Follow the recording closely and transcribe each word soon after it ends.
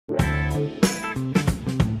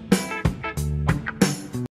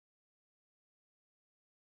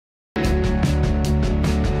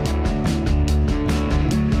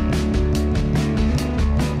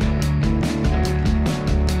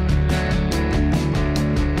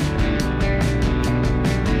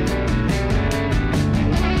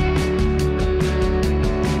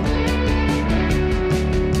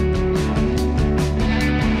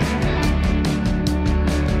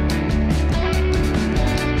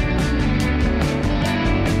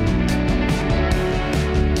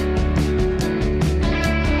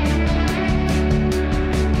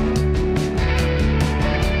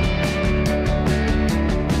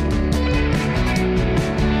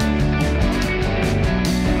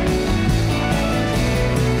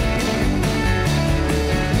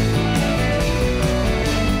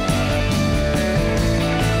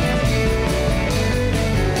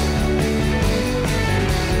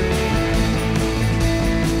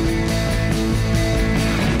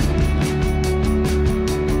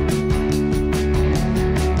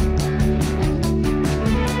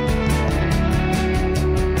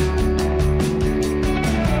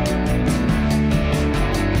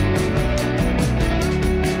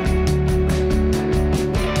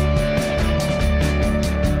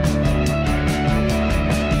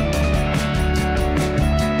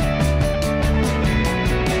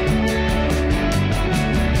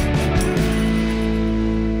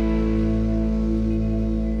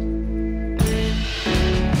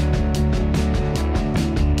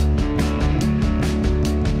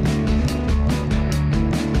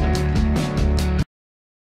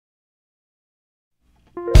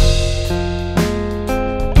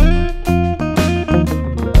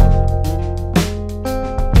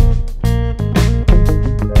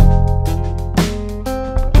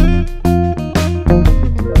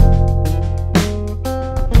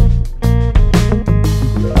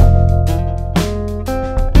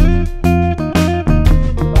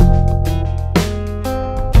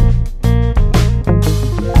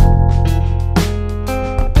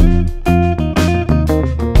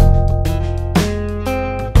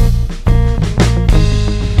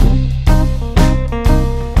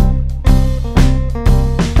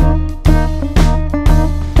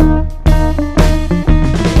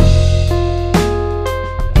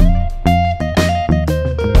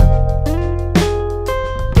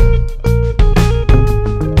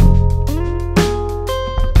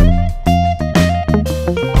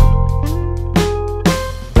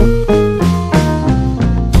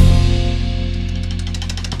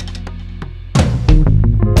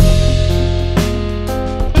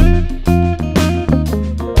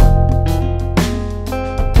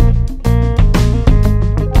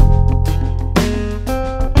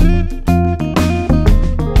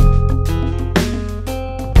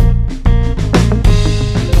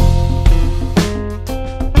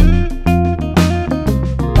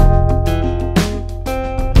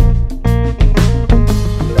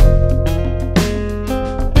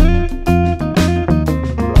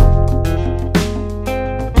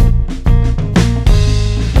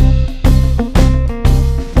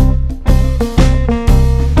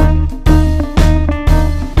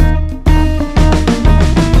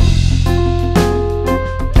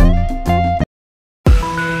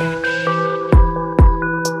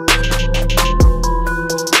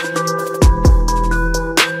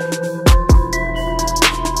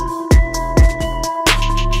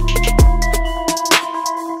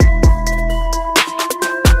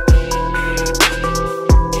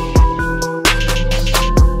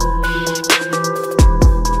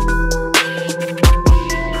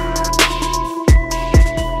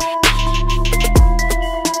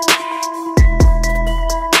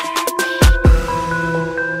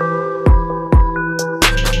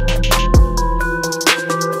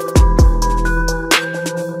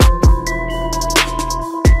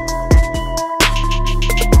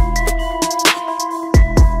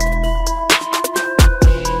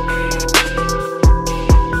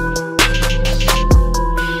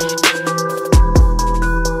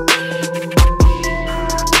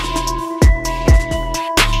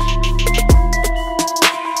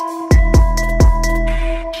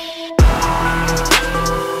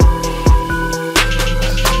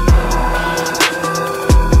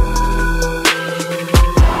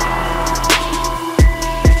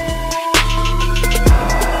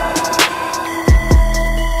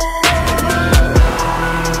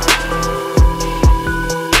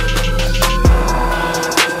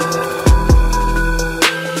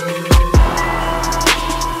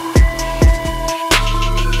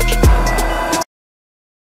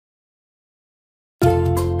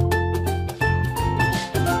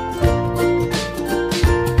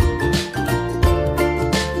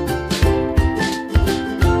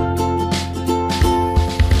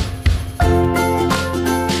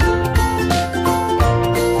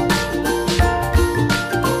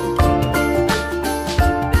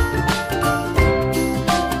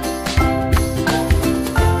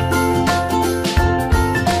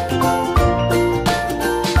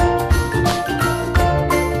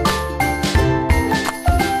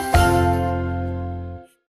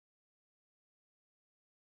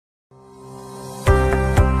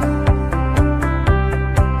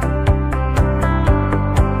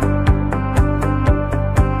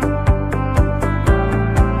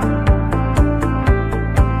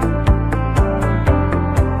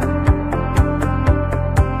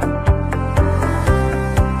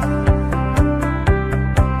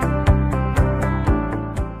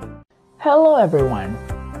Hello everyone!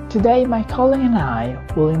 Today my colleague and I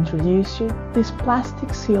will introduce you to this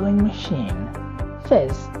plastic sealing machine.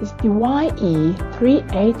 This is the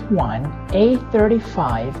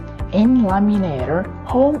YE381A35 in-laminator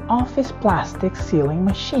home office plastic sealing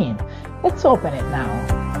machine. Let's open it now.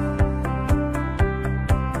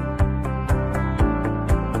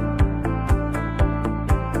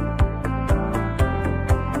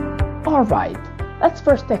 Alright, let's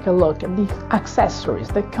first take a look at the accessories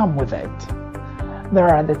that come with it. There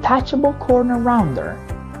are a detachable corner rounder,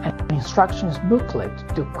 an instructions booklet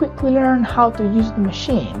to quickly learn how to use the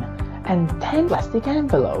machine, and 10 plastic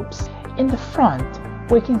envelopes. In the front,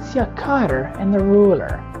 we can see a cutter and a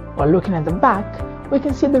ruler. While looking at the back, we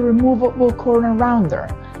can see the removable corner rounder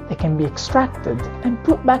that can be extracted and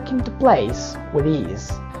put back into place with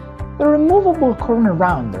ease. The removable corner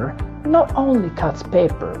rounder not only cuts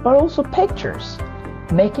paper but also pictures,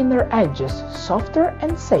 making their edges softer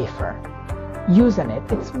and safer. Using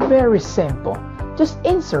it's very simple. Just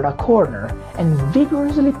insert a corner and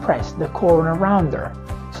vigorously press the corner rounder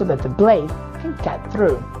so that the blade can cut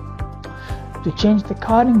through. To change the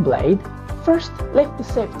cutting blade, first lift the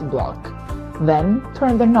safety block, then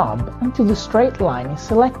turn the knob until the straight line is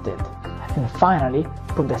selected, and finally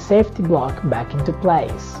put the safety block back into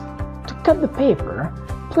place. To cut the paper,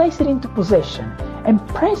 place it into position and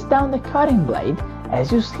press down the cutting blade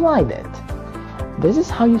as you slide it. This is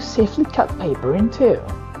how you safely cut paper in two.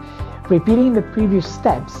 Repeating the previous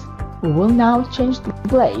steps, we will now change the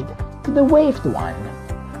blade to the waved one.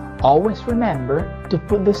 Always remember to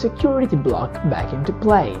put the security block back into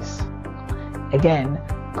place. Again,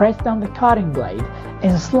 press down the cutting blade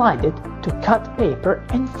and slide it to cut paper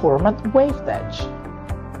and format waved edge.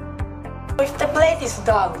 If the blade is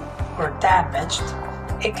dull or damaged,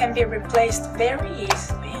 it can be replaced very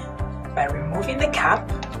easily by removing the cap,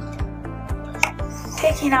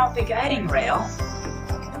 taking out the guiding rail,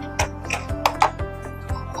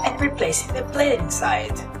 and replacing the blade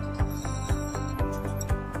inside.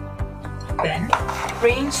 Then,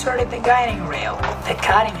 reinsert the guiding rail, the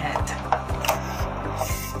cutting head,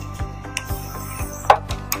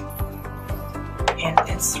 in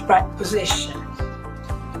its right position,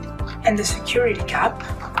 and the security cap.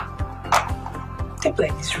 The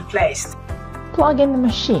blade is replaced. Plug in the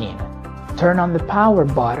machine. Turn on the power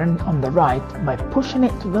button on the right by pushing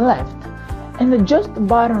it to the left, and adjust the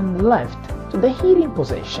button on the left to the heating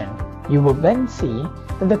position. You will then see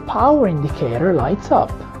that the power indicator lights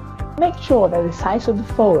up. Make sure that the size of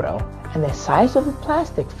the photo and the size of the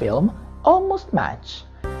plastic film almost match,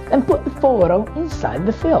 and put the photo inside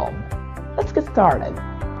the film. Let's get started.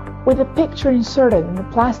 With the picture inserted in the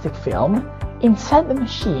plastic film, inside the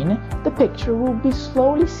machine, the picture will be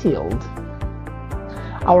slowly sealed.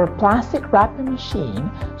 Our plastic wrapping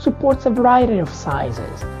machine supports a variety of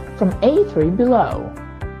sizes, from A3 below.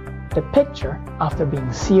 The picture, after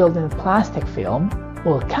being sealed in the plastic film,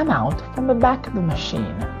 will come out from the back of the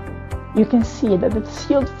machine. You can see that the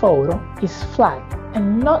sealed photo is flat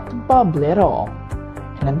and not bubbly at all.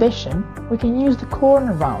 In addition, we can use the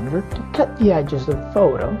corner rounder to cut the edges of the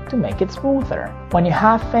photo to make it smoother. When you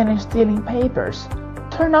have finished sealing papers,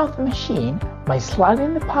 turn off the machine by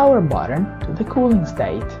sliding the power button to the cooling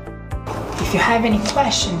state. If you have any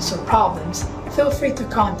questions or problems, feel free to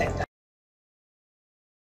contact us.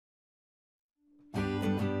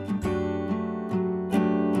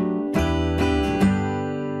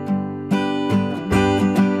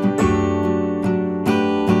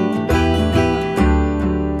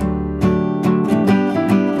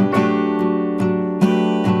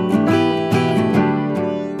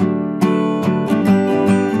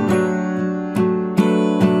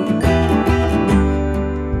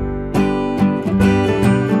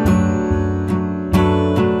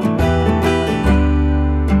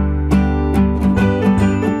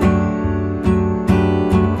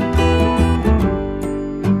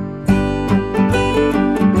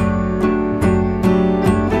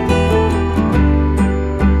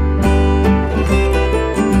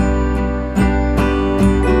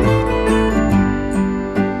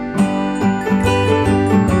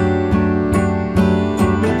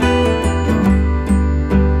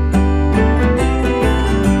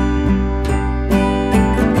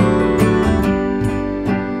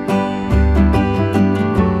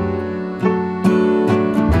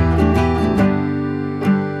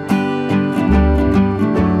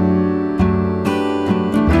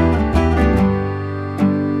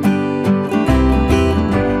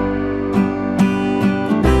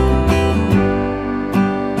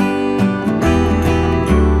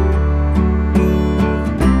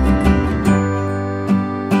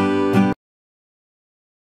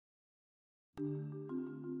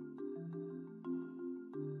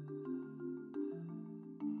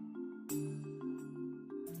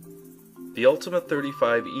 The Ultimate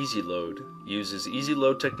 35 Easy Load uses Easy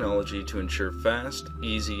Load technology to ensure fast,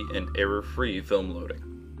 easy, and error-free film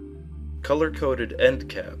loading. Color-coded end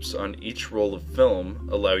caps on each roll of film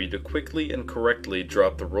allow you to quickly and correctly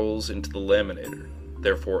drop the rolls into the laminator,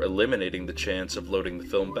 therefore eliminating the chance of loading the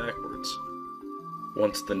film backwards.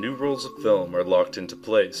 Once the new rolls of film are locked into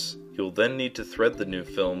place, you'll then need to thread the new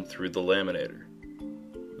film through the laminator.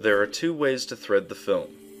 There are two ways to thread the film: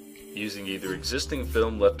 using either existing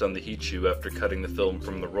film left on the heat shoe after cutting the film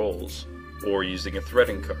from the rolls, or using a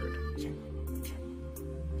threading card.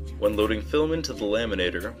 When loading film into the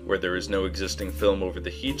laminator, where there is no existing film over the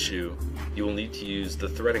heat shoe, you will need to use the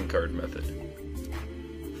threading card method.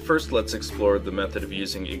 First, let's explore the method of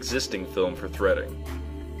using existing film for threading.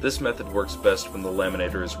 This method works best when the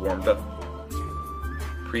laminator is warmed up.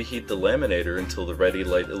 Preheat the laminator until the ready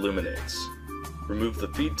light illuminates. Remove the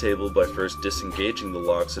feed table by first disengaging the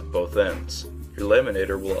locks at both ends. Your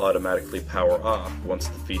laminator will automatically power off once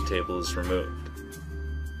the feed table is removed.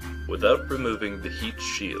 Without removing the heat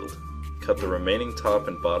shield, cut the remaining top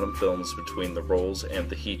and bottom films between the rolls and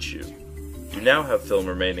the heat shoe. You now have film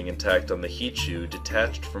remaining intact on the heat shoe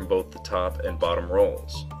detached from both the top and bottom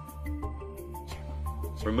rolls.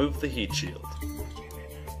 Remove the heat shield.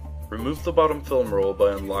 Remove the bottom film roll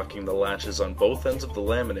by unlocking the latches on both ends of the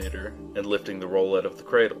laminator and lifting the roll out of the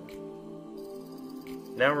cradle.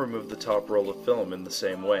 Now remove the top roll of film in the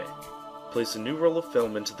same way. Place a new roll of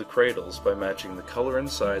film into the cradles by matching the color and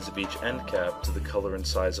size of each end cap to the color and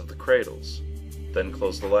size of the cradles. Then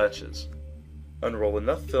close the latches. Unroll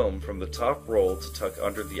enough film from the top roll to tuck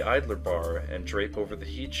under the idler bar and drape over the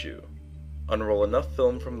heat shoe. Unroll enough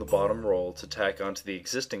film from the bottom roll to tack onto the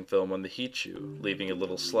existing film on the heat shoe, leaving a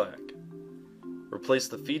little slack. Replace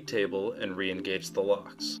the feed table and re-engage the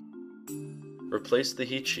locks. Replace the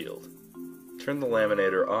heat shield. Turn the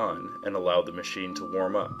laminator on and allow the machine to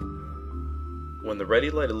warm up. When the ready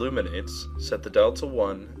light illuminates, set the dial to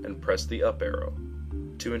 1 and press the up arrow.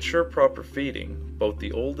 To ensure proper feeding, both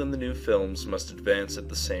the old and the new films must advance at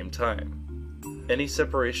the same time. Any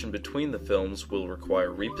separation between the films will require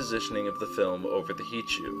repositioning of the film over the heat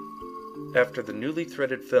shoe. After the newly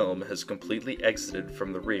threaded film has completely exited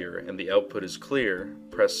from the rear and the output is clear,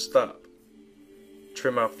 press stop.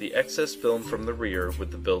 Trim off the excess film from the rear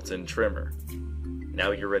with the built-in trimmer.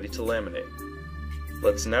 Now you're ready to laminate.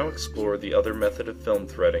 Let's now explore the other method of film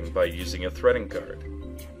threading by using a threading card.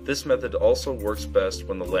 This method also works best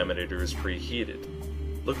when the laminator is preheated.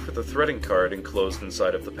 Look for the threading card enclosed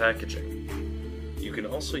inside of the packaging. You can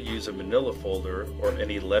also use a manila folder or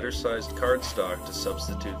any letter-sized cardstock to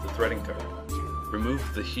substitute the threading card. Remove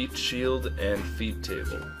the heat shield and feed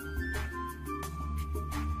table.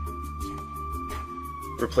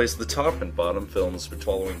 Replace the top and bottom films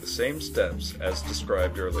following the same steps as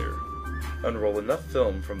described earlier. Unroll enough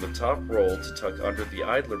film from the top roll to tuck under the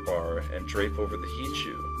idler bar and drape over the heat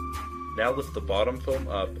shoe. Now lift the bottom film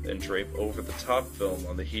up and drape over the top film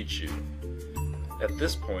on the heat shoe. At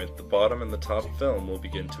this point, the bottom and the top film will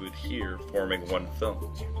begin to adhere, forming one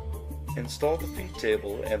film. Install the feed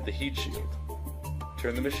table and the heat shield.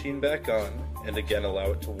 Turn the machine back on and again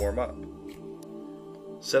allow it to warm up.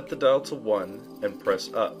 Set the dial to 1 and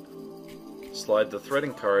press up. Slide the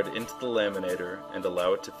threading card into the laminator and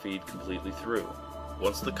allow it to feed completely through.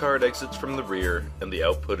 Once the card exits from the rear and the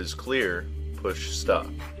output is clear, push stop.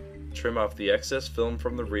 Trim off the excess film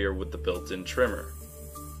from the rear with the built-in trimmer.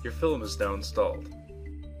 Your film is now installed.